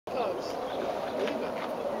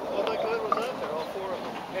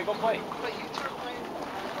Okay, go play.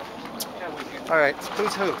 All right,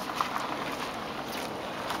 who's who?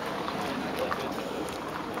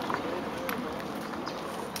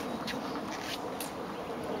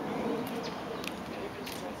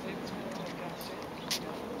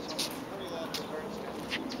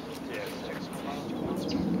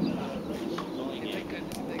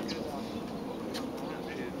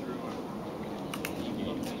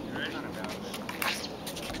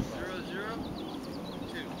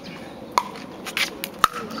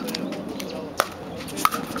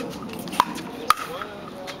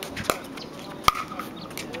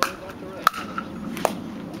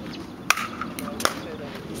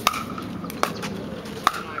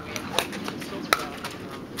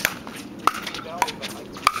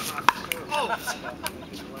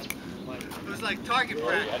 It was like target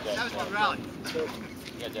practice. That was my rally.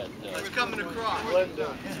 We're coming across.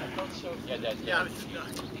 Yeah, Yeah,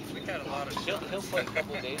 we had a lot of he'll play a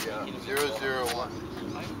couple of days. Yeah. 0-0-1.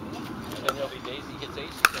 And then there'll be days he gets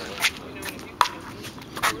aces.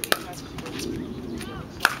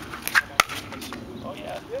 Oh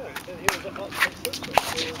yeah. Yeah, and he was consistent.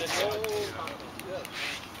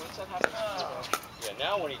 Yeah,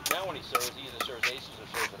 now when he serves, he either serves aces or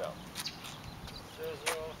serves it out.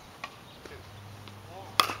 0-0-2.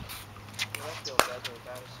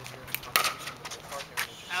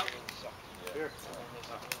 Out. Here.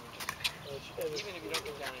 Even if you don't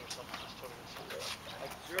go down on yourself, it's just totally separate.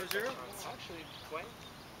 Like 0-0? Actually, Gwen,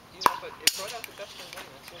 you know, but it brought out the best in Gwen.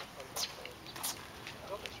 That's the other part about playing.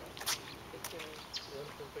 Focus, right? It can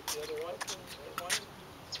Pick the other one. one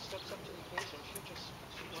steps up to the occasion. She just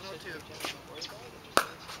sits there, don't worry about it.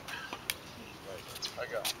 I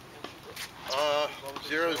got it.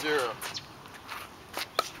 0-0.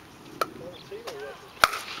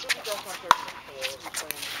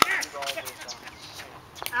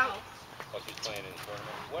 Out. Oh, she's playing in the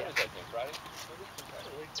tournament. When is that thing? Friday?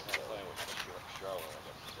 Playing with Charlotte, I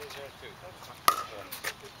guess.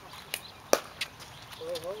 Well,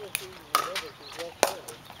 as long as he remembers he's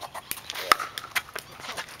left-handed.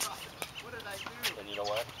 What did I do? And you know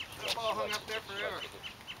what? The ball hung up there forever. Everything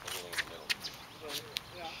in the middle.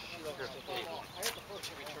 I have the first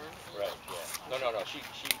return. Right, yeah. No.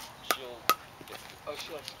 She'll. Oh,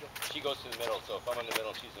 she likes to She goes to the middle, so if I'm in the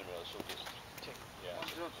middle, she's in the middle, she'll just. Yeah.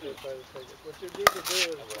 What you need to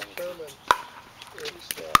do is determine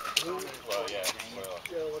it's who. Well, yeah. Well.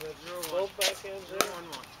 Yeah, when it's both backhands in,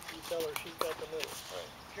 you tell her she's got the middle.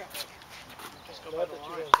 Right. Just go Not by the that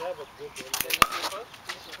you line. don't have a good one. Then if you're both,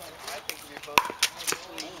 I think if you're both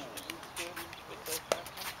good with both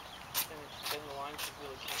backhands, then the line should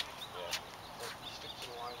really change. Yeah. So stick to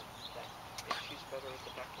the line that if she's better with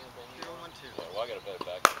the backhand than you are. 0-1-2. Yeah, well, I got a better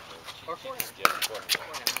backhand. Or forehand. Yeah,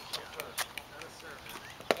 forehand.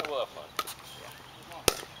 We'll have fun.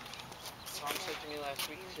 Tom said to me last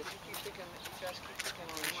week, he said, you guys keep picking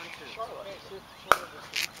on Charlotte.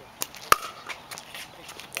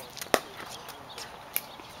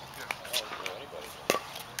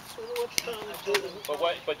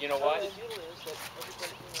 But you know what?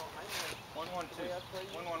 1-1-2.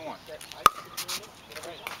 1-1-1.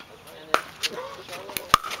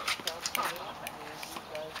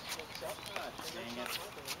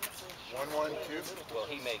 Well,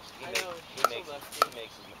 he makes more than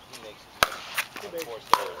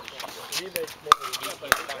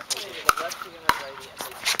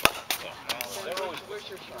Where's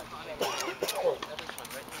your shot? Right in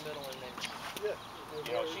the middle and then. Yeah.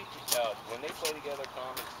 You know, when they play together,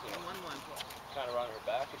 Tom is, kind of on her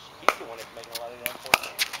back, and he's the one that's making a lot of the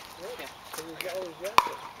unfortunate. Yeah. He's always got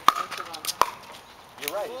it.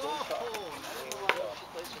 You're right. It's always tough. She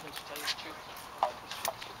plays with him, to tell you the truth.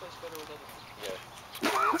 She plays better with other people. Yeah.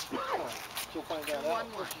 She'll find that out.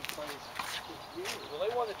 Well,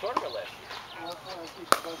 they won the tournament last year.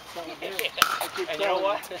 And you know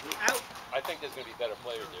what? I think there's going to be better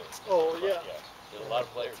players there. Oh, yeah. There's a lot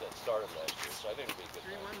of players that started last year, so I think it'll be a good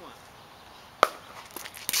time. 3-1-1.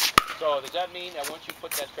 So does that mean that once you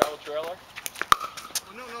put that travel trailer,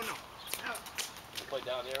 Oh, no. Out. you play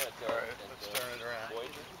down there at the Let's turn it around.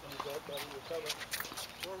 Voyager? He's out by your cover.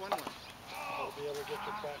 4-1-1. I'll be able to get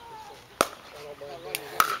to practice. I don't mind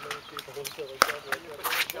running as many people until they cover it.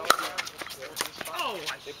 Oh,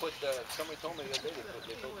 They put, somebody told me the other day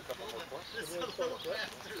they built a couple more courses. How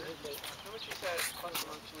much is that plus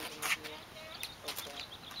amongst losing the deal?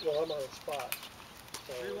 Well, I'm on a spot.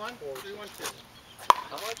 So 3-1? 3-1-2.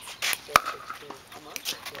 How much? 416. A month?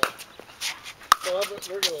 Yeah. So we're going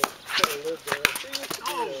to put a lid there. She used to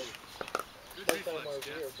be a one-time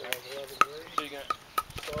RVer for like 11 years. So you're going to...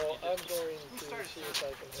 So I'm going to see if I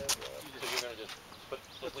can handle it. So you're going to just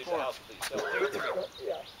just leave the house until you sell it.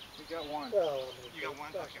 Yeah. You got one. Well, I mean, You got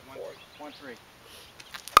one? back Okay, and forth. 1-3.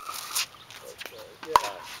 But, You're yeah.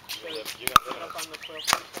 gonna live Put up on on the 12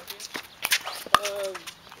 feet, don't you?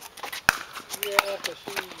 Yeah, because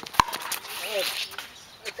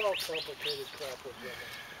it's all complicated crap with women.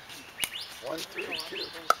 1-3-2. Very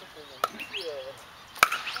simple then. Yeah.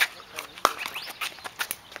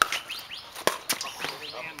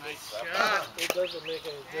 Man, nice shot. shot. It doesn't make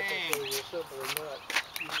any difference whether you're simple or not.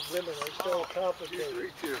 Women are still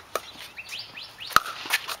complicated. 2-3-2.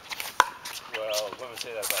 Well, women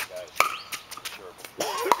say that about guys. Sure.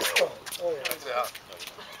 Oh, yeah. That's out.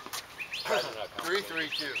 Guys are not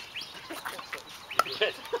complicated. 3-3-2.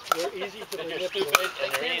 They're easy to They're manipulate. stupid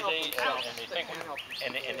and they're easy and they think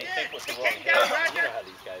and they think with the wrong head. You know how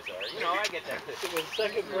these guys are. You know, I get that. When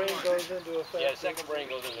second brain goes into effect. Yeah, second brain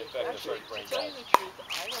goes into effect and Actually, first brain to tell you dies. the truth,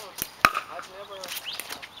 I've never,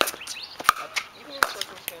 even in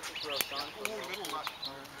circumstances where I've gone for with women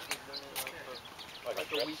Like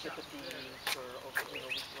like a week at the beach or over,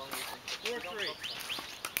 week-long weekends. 4-3.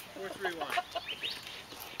 4-3-1.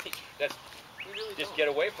 That's We really just don't. get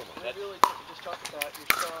away from them. We really don't. You just talk about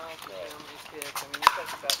yourself, your family, kids. I mean, you talk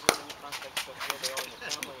about women in the context of where they are in the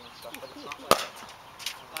family and stuff, but it's not like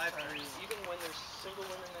even when there's single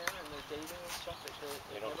women there and they're dating and stuff,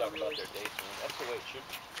 They don't never talk really, about their dates. That's the way it should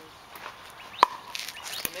be.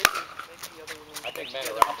 maybe the other women. I think men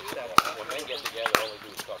together are do opposite. that. When men get together, all they do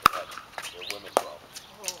is talk about their women's problems.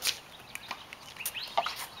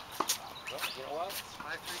 Well, you know what?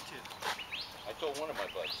 5-3-2. I told one of my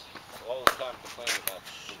buddies, all the time complaining about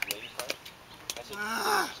his lady friend. I said,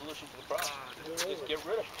 the solution to the problem is get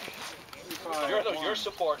rid of her. You're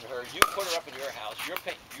supporting her. You put her up in your house. You're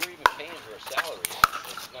even paying her a salary.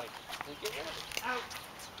 It's nice. Get rid of her.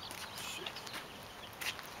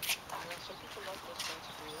 Some people like those kinds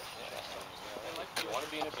of relationships. Yeah, like, you want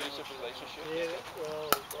to be in an abusive relationship? Yeah, well,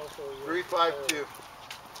 also. 3-5-2.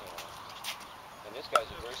 And this guy's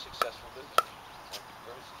a very successful businessman.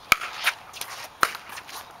 Very successful.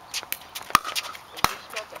 And he's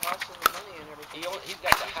got the house and the money and everything. He's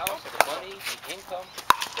got the house, the money, the income,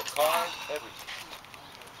 the car, everything.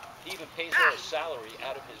 He even pays her a salary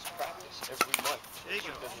out of his practice every month. There you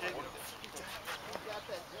go. Doesn't work there.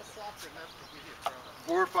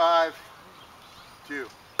 4-5-2.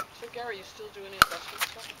 So Gary, you still doing investment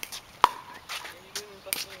stuff? Are you doing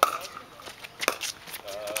investment in housing?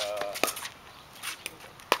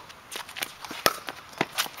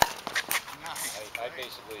 I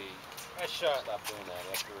basically stopped doing that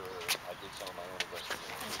after I did some of my own investment.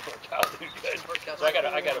 It worked out too good.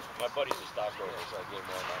 So my buddy's a stockbroker, so I gave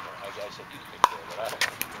him all my money. I said, you take care of it. I don't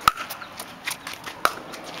know.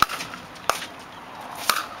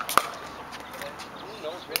 Who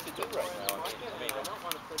knows what to do right now? I don't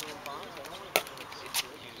want to put in bonds. I don't want to put in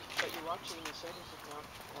securities. But you're watching the savings account.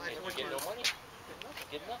 You get no money.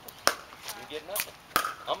 Get nothing. You get nothing.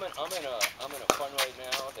 I'm in a fund right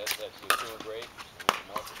now that's doing great. The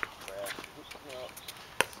market crashed.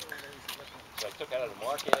 So I took out of the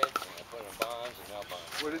market and I put it in bonds and now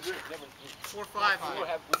bonds. What is it? 4-5. We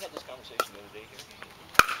had this conversation the other day here.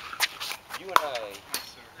 You and I,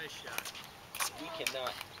 Nice shot. we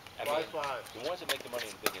cannot. I mean, 5-5. the ones that make the money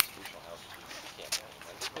in the big institutional houses, we can't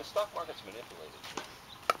manage. The stock market's manipulated.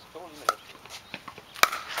 It's totally manipulated.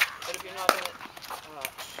 But if you're not in it,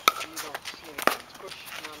 you don't see anything. It's push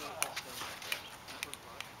non-investment.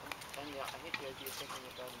 And yeah, I hate the idea of thinking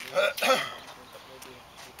about a new investment, but maybe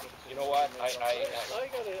you could. You know what? I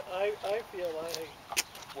feel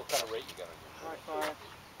what kind of rate you got on your? High five.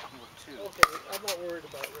 okay, I'm not worried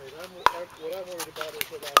about rate. What I'm worried about is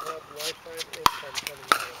that I have lifetime income coming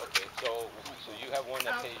in. Okay, so you have one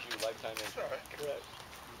that pays you lifetime income. Correct.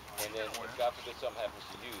 And then if God forbid something happens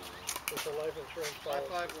to you, It's a life insurance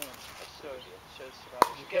policy. 5-5-1. that's So the it deal. shows about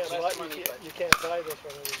You you get can't less buy, money, but you can't buy this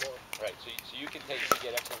one anymore. Right, so you can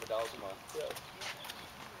get X number of dollars a month Yeah.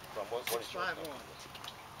 from what is your 6-5-1. income?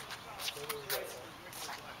 Maybe we got one.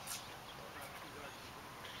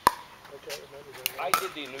 I can't remember the I name.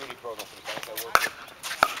 did the annuity program for the bank I worked with.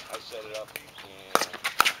 I set it up, and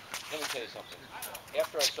let me tell you something.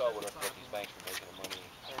 After I saw what these banks were making of money,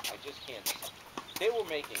 I just can't. They were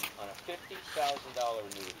making on a $50,000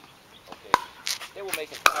 annuity. Okay, they were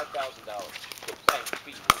making $5,000. The bank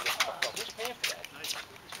fee was just upfront. Who's paying for that?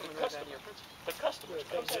 The customer. The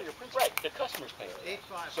customer. Right, the customer's paying for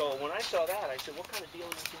that. 8-5. So when I saw that, I said, "What kind of deal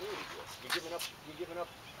is this annuity for? You're giving up."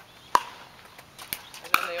 and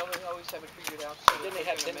then they always have it figured out so And then they're they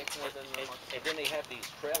have going to make more than the market. and then they have these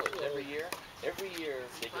trailers every year. Every year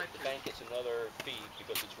the bank gets another fee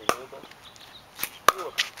because it's renewable.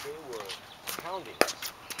 They were pounding us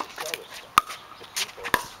to sell this stuff. The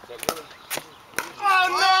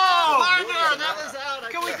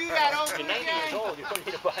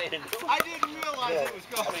buying a new one. I didn't realize it was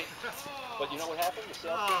I going. mean, but you know what happened? The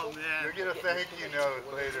Oh salespeople. man. You're gonna thank you note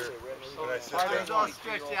later when I sit I was all down.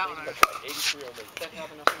 stretched out when I. 83 of them. That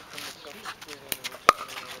have enough income with Social Security and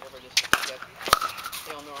retirement or whatever it is to get,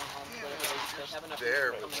 they own their own homes, whatever it is, they have enough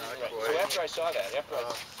There, income but coming not in. So quite. after I saw that,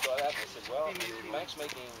 I said, well, the bank's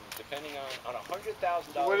making, depending on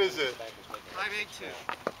 $100,000. What is it? The bank was making 582.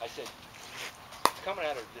 I said, it's coming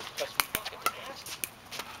out of this customer pocket. It has to be.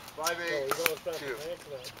 5, No, 8, you know it's not 2. the bank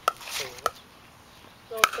now.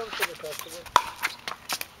 No, it comes to the customer.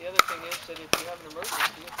 The other thing is that if you have an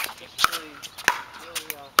emergency, it's just really, You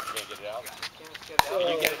can't get it out. can't get it out.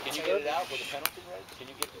 Can you get it out with a penalty, right? Can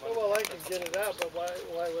you get the money? Well, I can get it out, but why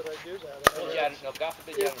would I do that? No, God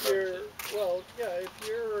forbid you have If an emergency. you're, well, yeah, if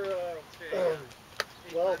you're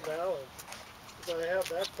well balanced, because I have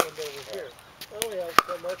that fund over here. I only have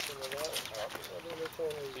so much in the wallet. I mean, it's So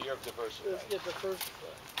only, you're diversified. it's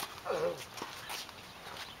diversified.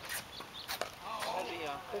 I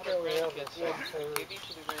think had I would have grandkids, a so good I gave each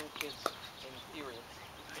of the grandkids, in theory,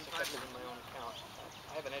 it's affected in my own account.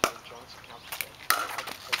 I have an Edward Jones account, so I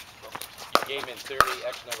can take it from. You gave him 30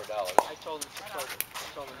 X number of dollars. I told them,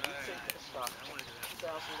 you take a stock, $2,000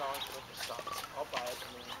 worth of stock, I'll buy it,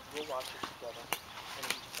 and then we'll watch it together. And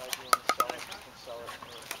if you decide you want to sell it, you can sell it,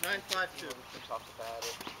 or, 952. we can talk about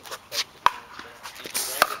it, we can get credit to transfer. Did you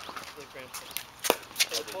grant it? The grandkids.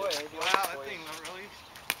 The boy, the Wow, oldest that boy, thing really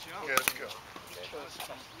jumped. Okay, let's go. chose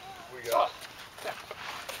We got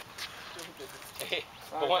Hey,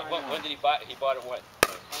 but when did he buy? He bought it when?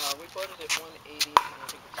 we bought it at 180, and I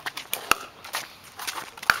think it's 240.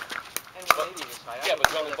 And 180 was high. Yeah,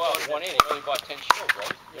 but you only bought 180. You only bought 10 shares,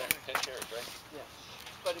 right? Yeah. 10 shares, right?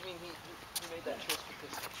 But I mean, he made that choice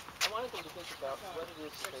because I wanted them to think about what it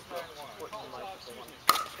is that they felt important in life that they wanted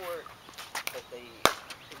to support, that they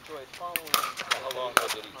enjoyed following. How long ago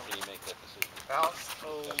did he make that decision? Al?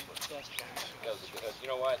 Oh, that's fine. That was a good, you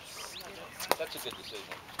know what? That's a good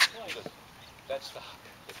decision. Because that stock,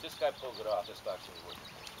 if this guy pulls it off, this stock's going to be worth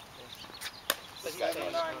it. But This guy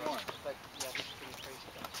he's knows. but yeah, he's pretty crazy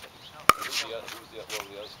about it. What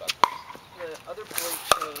were the other stock prices? The other boy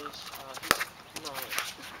chose, he's 9,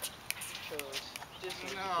 chose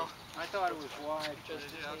Disney. No, I thought it was wide. He chose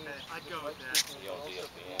Disney. Okay, I'd go with that. Disney, He owns also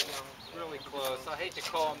ESPN. pretty young. Really close. I hate to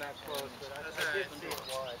call them that close, but I That's did all right. see it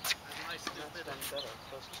wide. Nice And that's done better.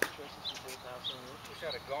 Those two choices is 8,000 each. Wish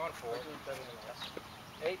I'd have gone for We're it. doing better than that.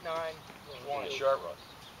 8, 9, On 1. the short run.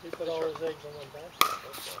 He put all his eggs in one basket.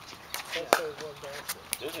 That's says one basket.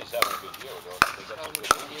 Disney's having a good year, though. They got some Having a good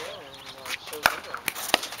good movies year, out. and so's Linda.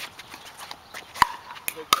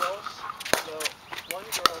 The girls, one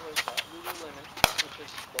girl was Lululemon, which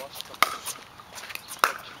is lost from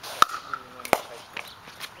Lululemon type thing.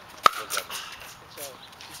 What's that?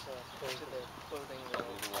 She's into the clothing, the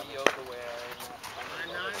Lululemon. yoga wear, and that kind of I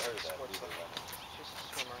never heard of that. sports stuff. Lululemon. She's a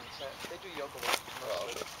swimmer, and so they do yoga wear Oh,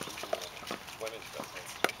 mostly. okay. Women's stuff, right?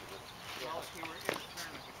 Yeah. Well, if we were in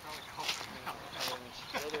turn, I could probably call it. And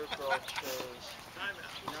the other girl chose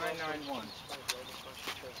 991. It's funny, the oldest one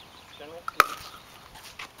she chose General Foods.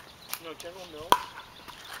 No, General Mills.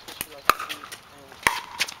 Because she likes food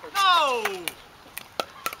and No!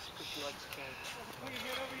 because she likes candy.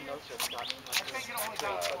 No, so it's not I think it only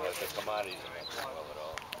got The commodities are not doing well at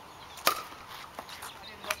all.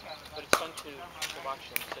 But it's fun to watch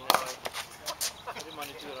them. So now I didn't want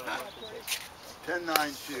to do it on a monthly basis. 10, 9,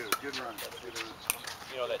 2. Good run. Good run.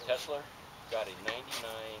 You know, that Tesla got a 99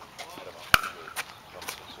 out of 100 from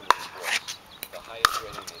Consumer Reports. The highest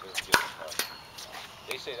rating they've ever given a car.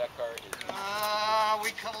 They say that car is the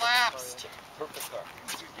We collapsed. perfect car.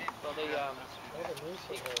 Well, they I have a niece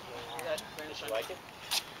that has one. that Did you grandson, like it?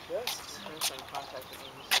 Yes. grandson contacted me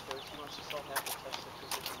and he said he wants to sell half the Tesla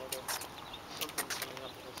because there's a